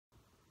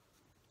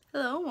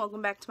Hello,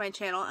 welcome back to my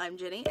channel. I'm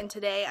Jenny, and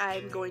today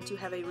I'm going to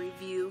have a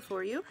review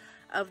for you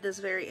of this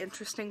very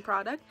interesting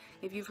product.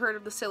 If you've heard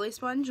of the Silly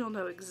Sponge, you'll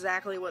know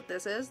exactly what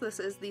this is. This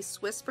is the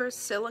Swisspers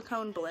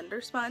Silicone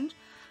Blender Sponge.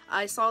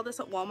 I saw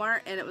this at Walmart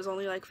and it was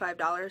only like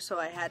 $5, so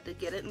I had to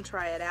get it and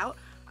try it out.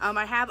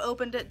 I have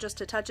opened it just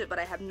to touch it, but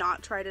I have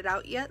not tried it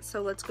out yet,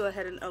 so let's go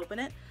ahead and open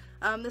it.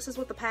 This is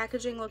what the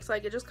packaging looks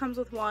like. It just comes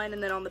with one,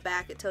 and then on the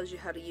back it tells you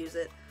how to use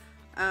it.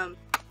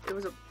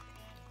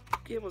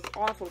 It was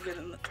awful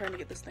trying to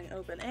get this thing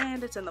open,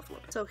 and it's in the floor.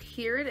 So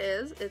here it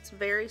is. It's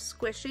very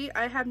squishy.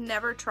 I have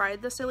never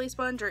tried the Silly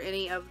Sponge or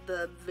any of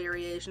the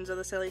variations of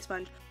the Silly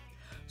Sponge,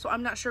 so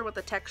I'm not sure what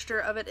the texture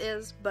of it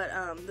is, but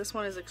this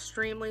one is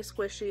extremely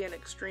squishy and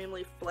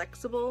extremely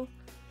flexible.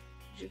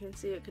 As you can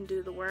see, it can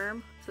do the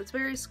worm. So it's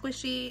very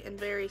squishy and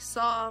very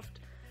soft,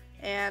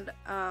 and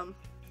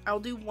I'll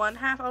do one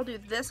half. I'll do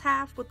this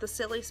half with the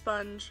Silly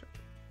Sponge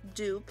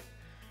dupe,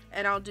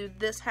 and I'll do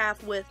this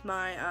half with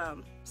my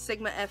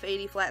Sigma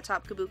F80 flat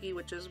top Kabuki,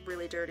 which is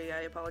really dirty,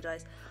 I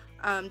apologize,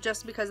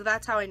 just because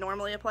that's how I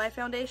normally apply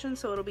foundation,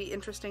 so it'll be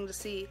interesting to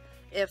see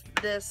if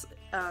this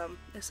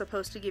is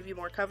supposed to give you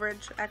more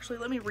coverage. Actually,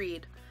 let me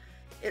read.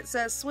 It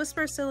says,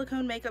 Swisspers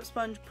Silicone Makeup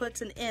Sponge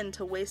puts an end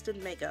to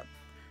wasted makeup.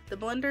 The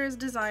blender is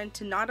designed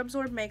to not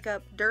absorb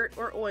makeup, dirt,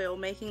 or oil,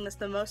 making this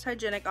the most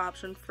hygienic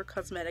option for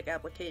cosmetic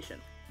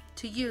application.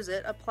 To use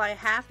it, apply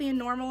half the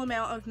normal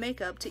amount of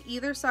makeup to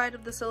either side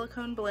of the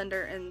silicone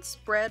blender and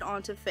spread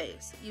onto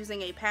face,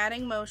 using a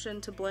patting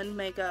motion to blend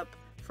makeup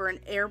for an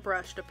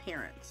airbrushed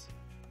appearance.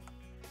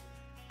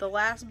 The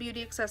last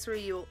beauty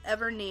accessory you will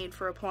ever need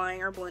for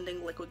applying or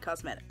blending liquid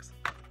cosmetics.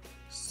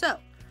 So,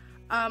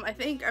 I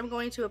think I'm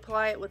going to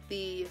apply it with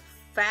the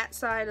fat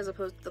side as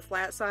opposed to the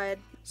flat side.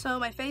 So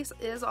my face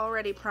is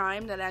already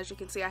primed, and as you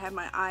can see I have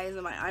my eyes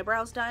and my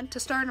eyebrows done.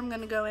 To start, I'm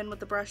going to go in with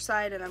the brush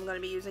side, and I'm going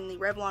to be using the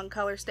Revlon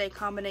ColorStay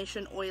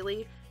Combination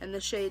Oily in the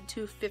shade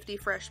 250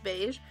 Fresh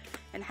Beige.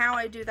 And how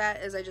I do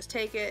that is I just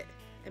take it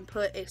and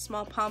put a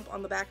small pump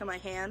on the back of my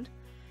hand,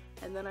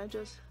 and then I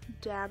just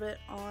dab it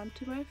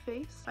onto my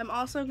face. I'm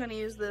also going to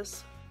use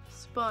this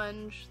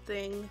sponge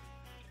thing,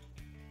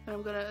 and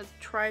I'm going to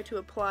try to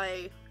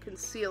apply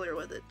concealer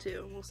with it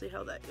too. We'll see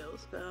how that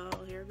goes. So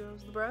here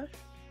goes the brush.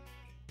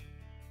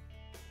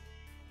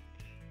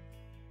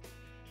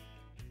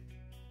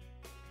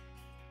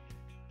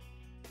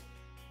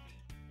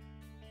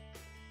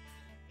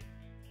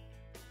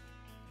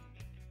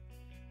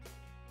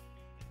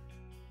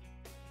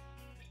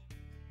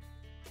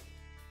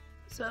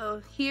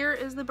 So here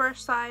is the brush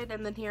side,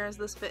 and then here is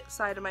this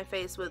side of my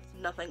face with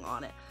nothing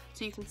on it.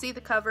 So you can see the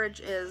coverage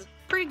is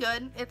pretty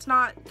good. It's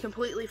not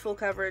completely full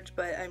coverage,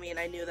 but I mean,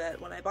 I knew that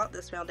when I bought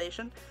this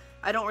foundation.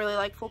 I don't really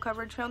like full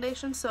coverage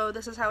foundation, so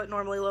this is how it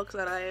normally looks,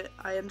 and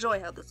I enjoy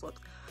how this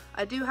looks.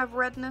 I do have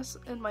redness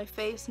in my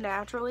face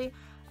naturally,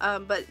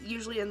 but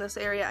usually in this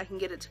area I can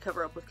get it to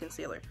cover up with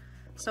concealer.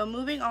 So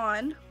moving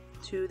on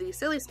to the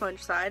Silly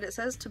Sponge side, it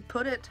says to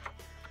put it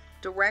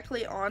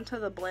directly onto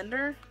the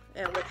blender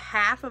and with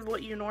half of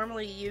what you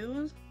normally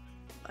use.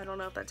 I don't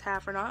know if that's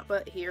half or not,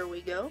 but here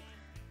we go.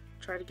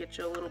 Try to get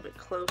you a little bit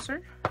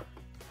closer.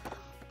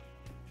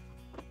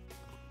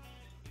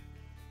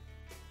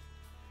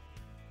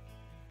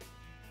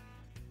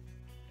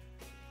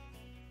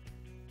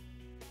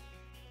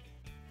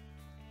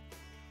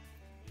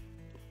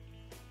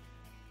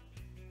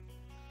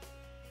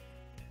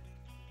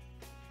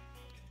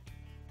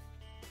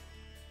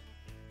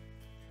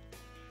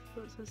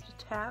 So it says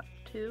to tap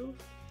too.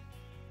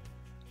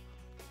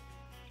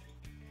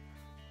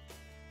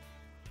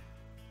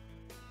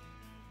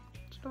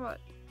 It's not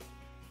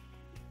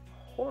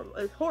horrible.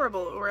 It's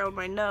horrible around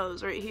my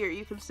nose right here.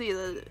 You can see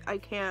that I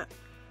can't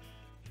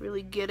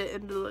really get it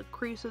into the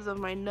creases of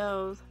my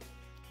nose,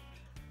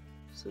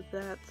 so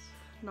that's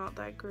not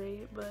that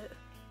great, but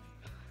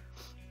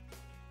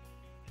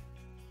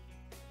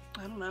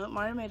I don't know, it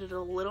might have made it a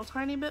little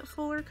tiny bit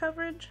fuller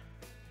coverage.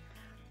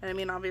 And I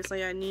mean,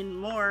 obviously I need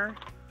more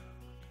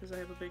because I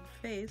have a big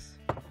face.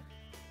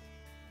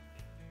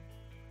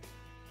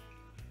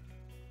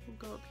 We'll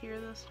go up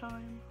here this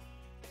time.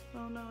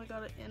 Oh no, I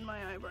got it in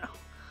my eyebrow.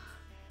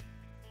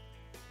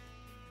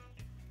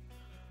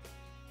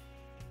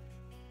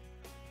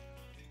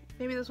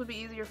 Maybe this would be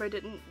easier if I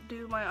didn't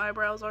do my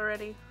eyebrows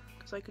already,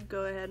 because I could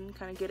go ahead and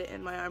kind of get it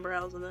in my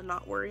eyebrows and then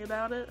not worry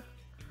about it,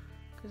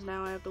 because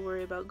now I have to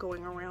worry about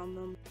going around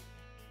them.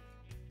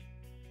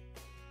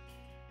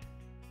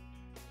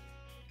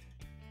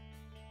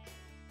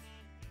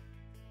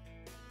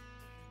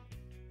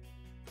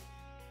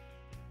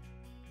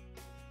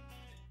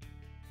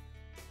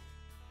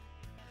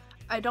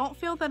 I don't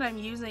feel that I'm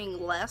using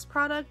less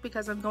product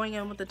because I'm going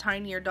in with the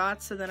tinier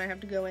dots, so then I have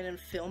to go in and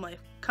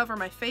cover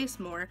my face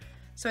more.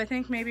 So I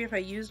think maybe if I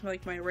use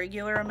like my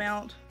regular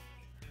amount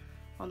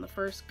on the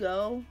first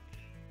go,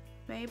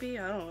 maybe,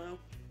 I don't know.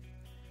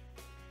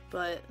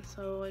 But,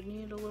 so I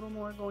need a little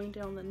more going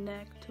down the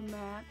neck to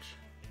match,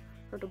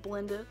 or to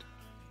blend it.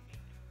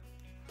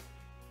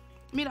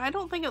 I mean, I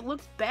don't think it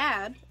looks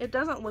bad. It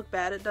doesn't look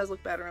bad. It does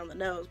look bad around the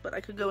nose, but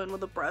I could go in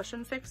with a brush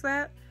and fix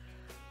that.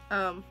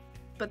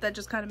 But that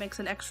just kind of makes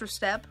an extra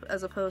step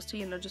as opposed to,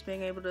 you know, just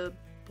being able to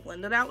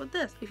blend it out with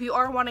this. If you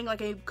are wanting like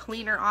a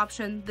cleaner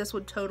option, this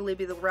would totally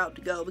be the route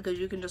to go, because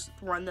you can just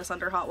run this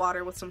under hot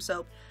water with some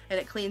soap and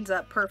it cleans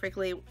up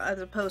perfectly,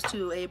 as opposed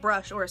to a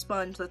brush or a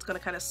sponge that's going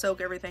to kind of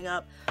soak everything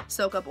up,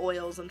 soak up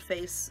oils and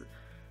face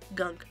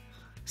gunk.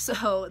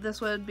 So this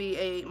would be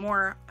a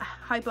more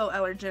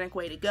hypoallergenic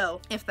way to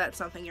go if that's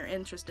something you're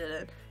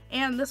interested in.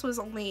 And this was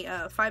only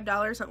 $5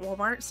 at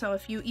Walmart, so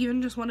if you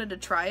even just wanted to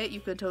try it, you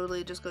could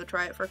totally just go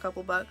try it for a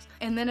couple bucks.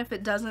 And then if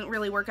it doesn't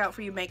really work out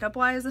for you makeup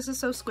wise, this is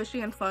so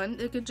squishy and fun,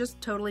 it could just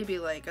totally be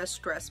like a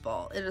stress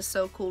ball. It is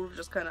so cool to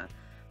just kind of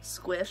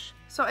squish.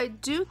 So I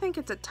do think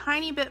it's a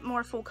tiny bit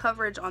more full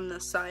coverage on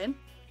this side,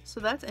 so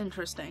that's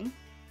interesting.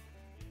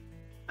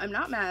 I'm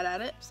not mad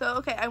at it. So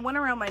okay, I went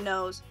around my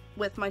nose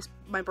with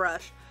my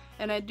brush,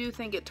 and I do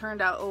think it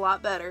turned out a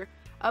lot better.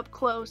 Up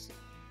close,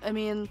 I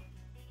mean,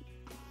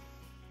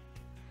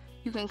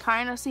 you can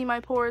kind of see my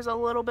pores a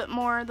little bit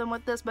more than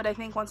with this, but I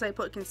think once I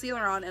put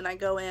concealer on and I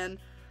go in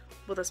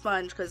with a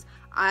sponge, because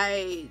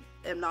I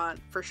am not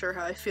for sure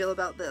how I feel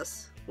about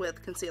this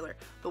with concealer,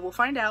 but we'll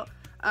find out.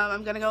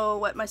 I'm gonna go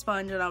wet my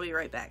sponge and I'll be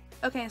right back.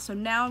 Okay, so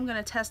now I'm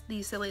gonna test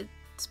the Silly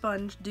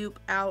Sponge dupe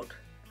out.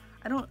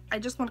 I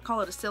just want to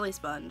call it a Silly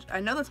Sponge. I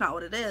know that's not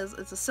what it is.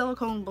 It's a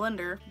silicone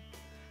blender,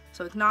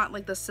 so it's not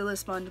like the Silly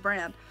Sponge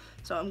brand.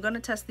 So I'm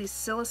gonna test the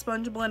Silly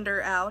Sponge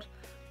blender out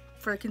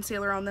for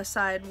concealer on this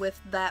side with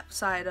that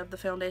side of the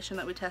foundation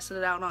that we tested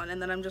it out on,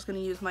 and then I'm just going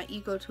to use my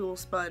Eco Tool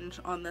sponge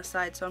on this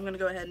side. So I'm going to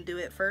go ahead and do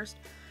it first.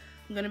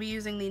 I'm going to be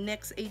using the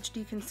NYX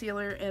HD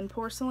Concealer in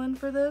Porcelain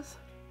for this,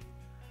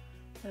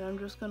 and I'm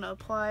just going to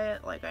apply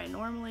it like I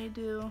normally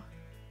do.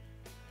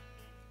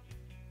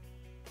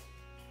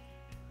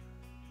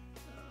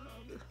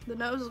 The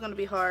nose is going to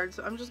be hard,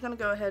 so I'm just going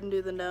to go ahead and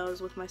do the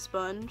nose with my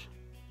sponge.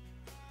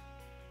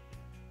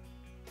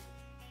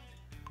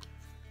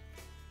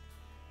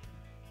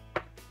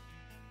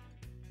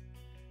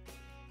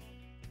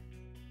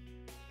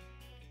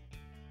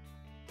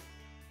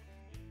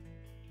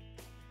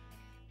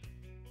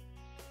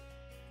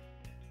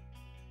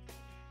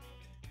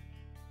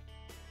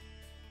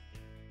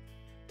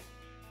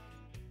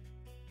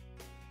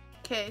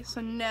 Okay,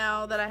 so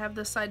now that I have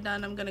this side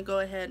done, I'm going to go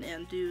ahead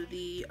and do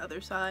the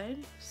other side,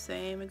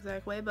 same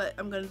exact way, but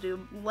I'm going to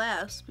do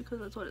less because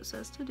that's what it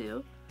says to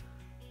do.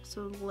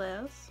 So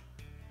less.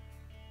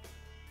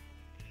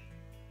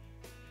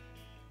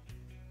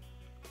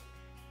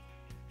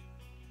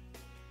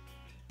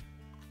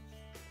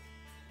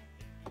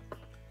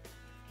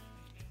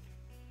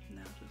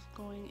 Now just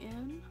going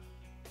in,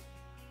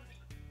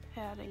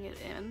 patting it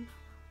in.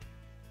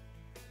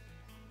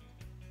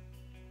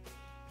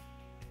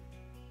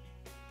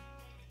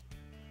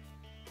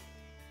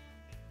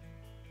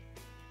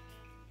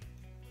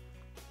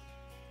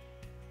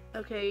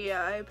 Okay,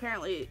 yeah,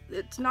 apparently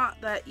it's not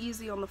that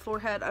easy on the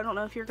forehead. I don't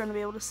know if you're going to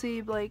be able to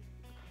see, like,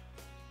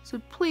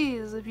 so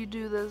please, if you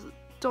do this,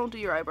 don't do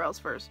your eyebrows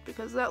first,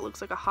 because that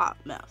looks like a hot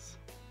mess.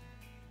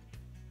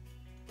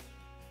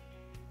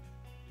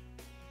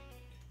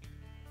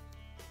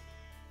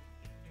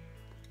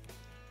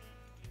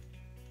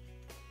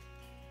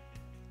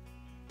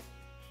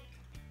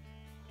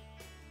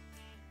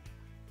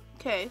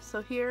 Okay,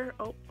 so here,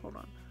 oh, hold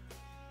on.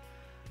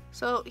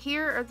 So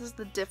here is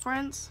the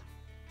difference.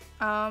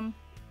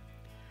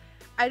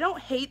 I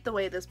don't hate the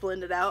way this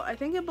blended out. I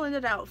think it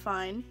blended out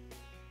fine.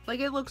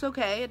 Like, it looks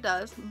okay, it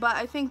does, but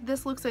I think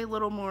this looks a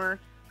little more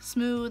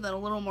smooth and a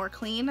little more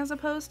clean as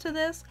opposed to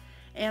this.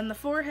 And the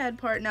forehead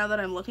part, now that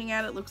I'm looking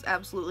at it, looks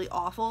absolutely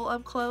awful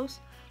up close.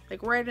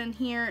 Like right in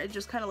here, it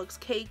just kind of looks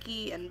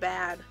cakey and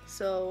bad,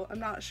 so I'm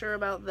not sure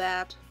about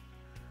that.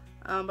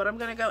 But I'm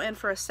gonna go in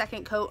for a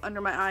second coat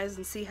under my eyes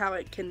and see how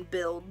it can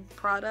build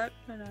product.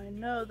 And I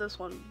know this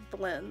one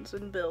blends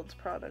and builds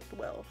product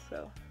well,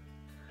 so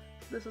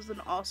this is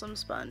an awesome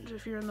sponge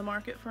if you're in the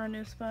market for a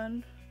new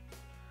sponge.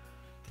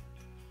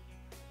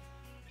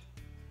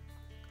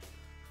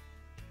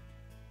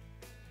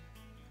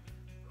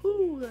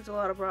 Whew, that's a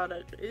lot of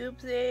product.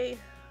 Oopsie.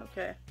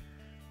 Okay,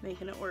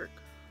 making it work.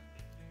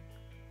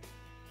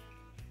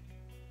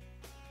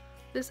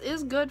 This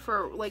is good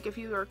for, like, if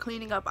you are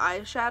cleaning up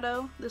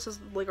eyeshadow. This is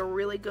like a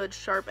really good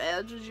sharp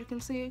edge, as you can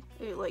see.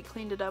 It like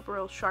cleaned it up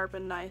real sharp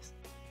and nice.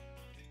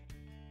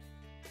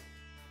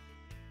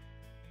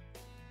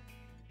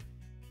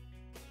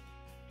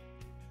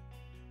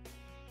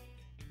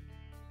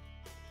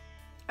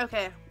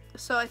 Okay,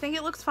 so I think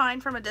it looks fine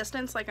from a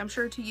distance. Like, I'm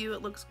sure to you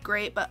it looks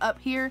great, but up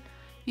here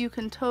you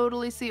can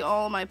totally see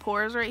all of my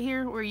pores right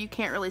here where you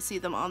can't really see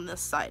them on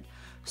this side.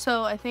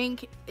 So I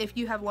think if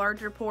you have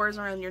larger pores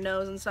around your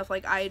nose and stuff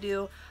like I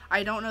do,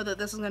 I don't know that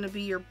this is going to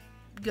be your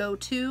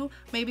go-to,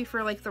 maybe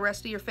for like the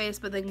rest of your face,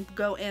 but then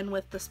go in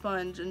with the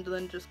sponge and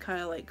then just kind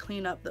of like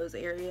clean up those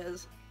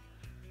areas.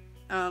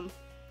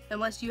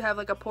 Unless you have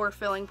like a pore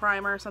filling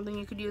primer or something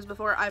you could use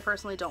before. I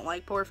personally don't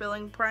like pore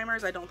filling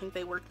primers. I don't think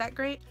they work that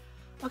great.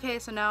 Okay,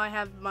 so now I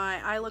have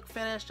my eye look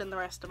finished and the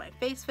rest of my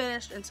face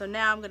finished, and so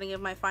now I'm going to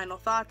give my final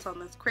thoughts on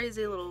this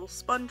crazy little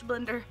sponge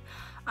blender.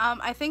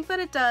 I think that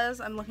it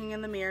does. I'm looking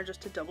in the mirror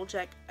just to double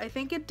check. I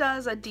think it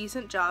does a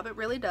decent job. It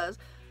really does.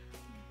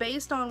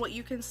 Based on what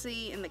you can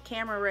see in the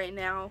camera right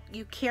now,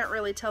 you can't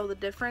really tell the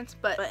difference,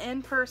 but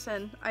in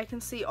person, I can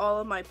see all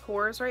of my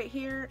pores right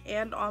here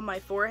and on my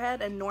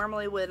forehead, and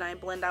normally when I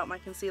blend out my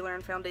concealer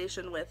and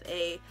foundation with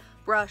a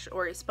brush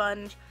or a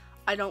sponge,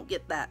 I don't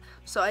get that.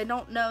 So I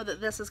don't know that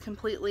this is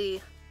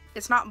completely,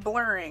 it's not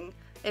blurring.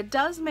 It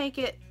does make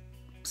it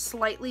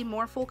slightly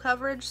more full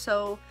coverage,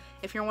 so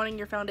if you're wanting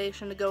your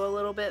foundation to go a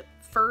little bit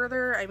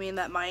further, I mean,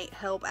 that might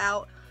help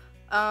out.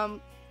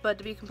 But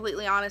to be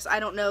completely honest, I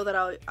don't know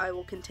that I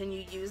will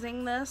continue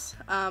using this.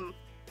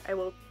 I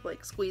will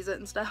like squeeze it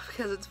and stuff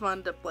because it's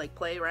fun to like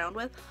play around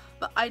with,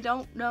 but I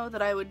don't know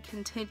that I would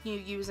continue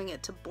using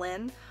it to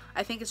blend.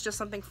 I think it's just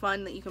something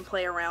fun that you can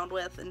play around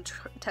with and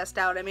test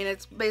out. I mean,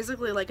 it's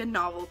basically like a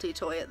novelty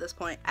toy at this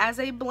point. As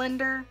a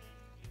blender,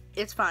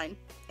 it's fine,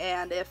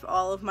 and if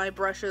all of my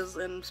brushes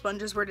and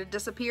sponges were to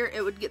disappear,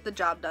 it would get the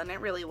job done. It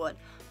really would,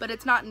 but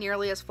it's not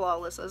nearly as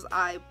flawless as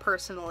I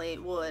personally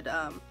would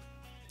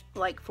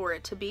like for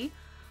it to be.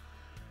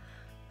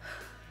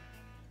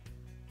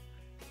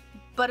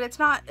 But it's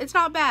not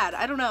bad.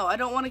 I don't know. I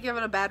don't want to give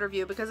it a bad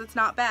review because it's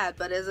not bad,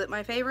 but is it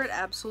my favorite?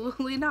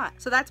 Absolutely not.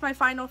 So that's my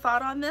final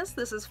thought on this.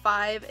 This is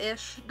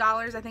 $5-ish.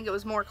 I think it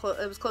was more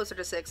it was closer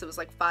to $6. It was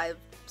like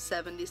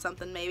 $5.70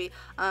 something maybe.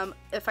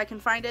 If I can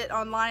find it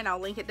online, I'll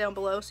link it down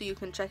below so you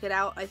can check it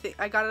out. I think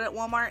I got it at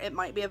Walmart. It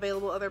might be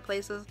available other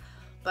places,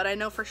 but I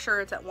know for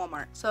sure it's at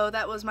Walmart. So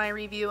that was my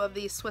review of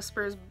the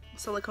Swisspers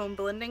silicone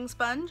blending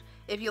sponge.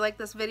 If you like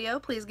this video,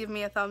 please give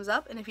me a thumbs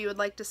up, and if you would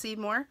like to see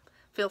more,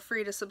 feel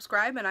free to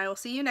subscribe, and I will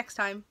see you next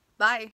time. Bye!